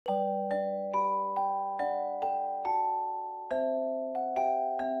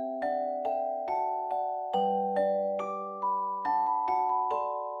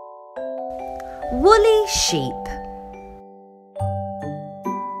woolly sheep.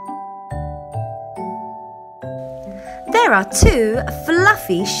 There are 2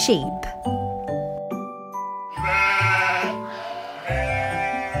 fluffy sheep.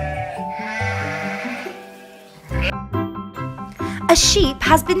 A sheep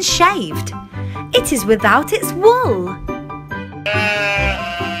has been shaved. It is without its wool.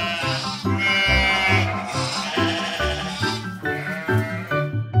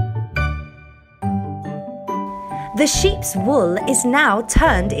 The sheep's wool is now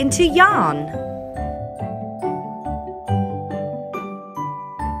turned into yarn.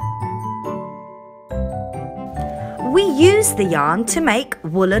 We use the yarn to make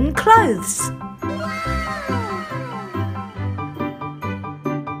woolen clothes.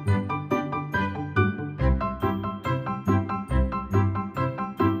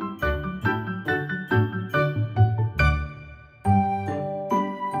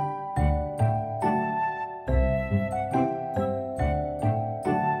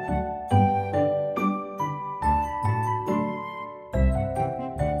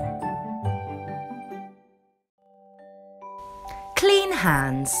 Clean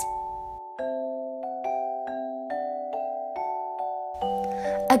hands.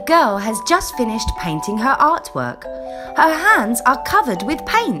 A girl has just finished painting her artwork. Her hands are covered with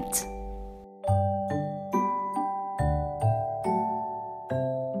paint.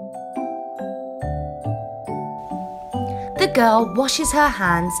 The girl washes her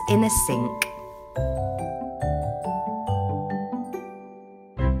hands in a sink.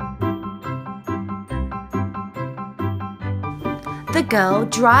 The girl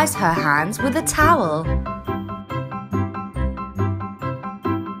dries her hands with a towel.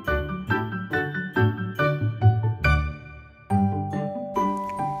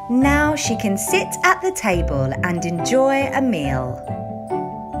 Now she can sit at the table and enjoy a meal.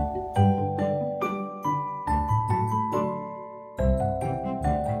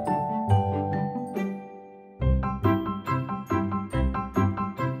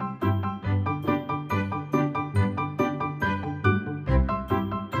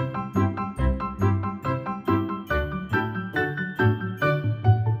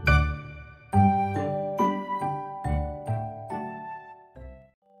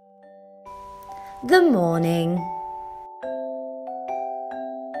 The morning.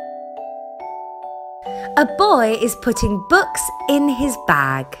 A boy is putting books in his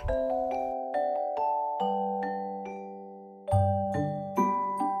bag.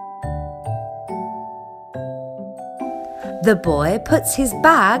 The boy puts his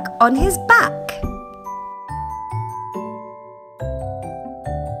bag on his back.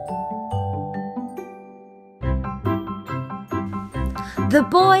 The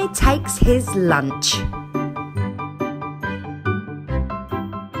boy takes his lunch.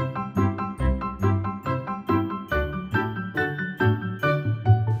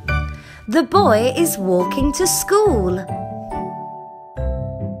 The boy is walking to school.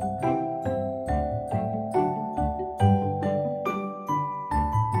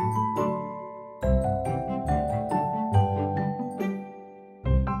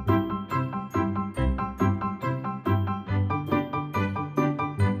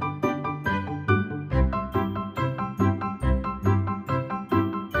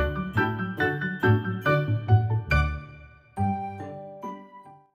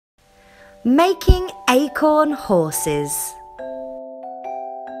 Making acorn horses.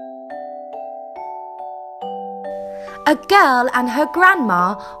 A girl and her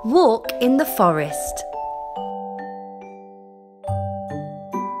grandma walk in the forest.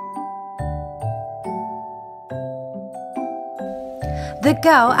 The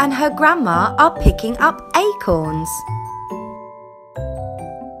girl and her grandma are picking up acorns.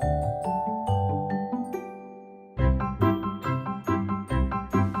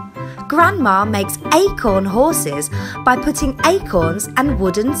 Grandma makes acorn horses by putting acorns and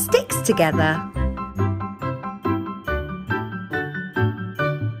wooden sticks together.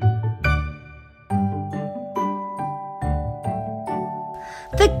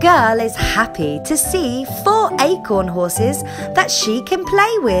 The girl is happy to see 4 acorn horses that she can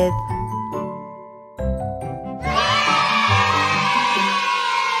play with.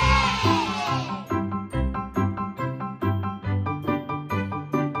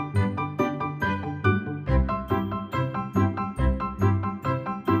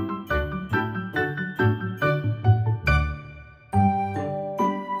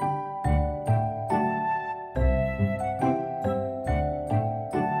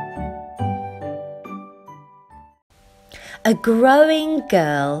 A growing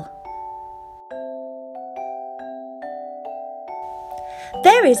girl.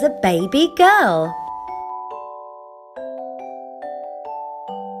 There is a baby girl.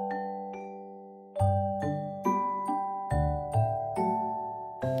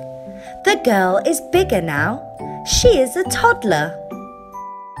 The girl is bigger now. She is a toddler.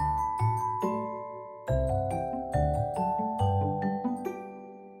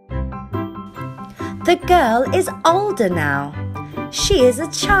 The girl is older now. She is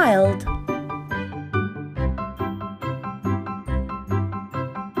a child.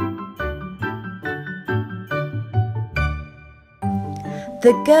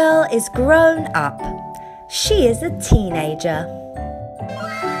 The girl is grown up. She is a teenager.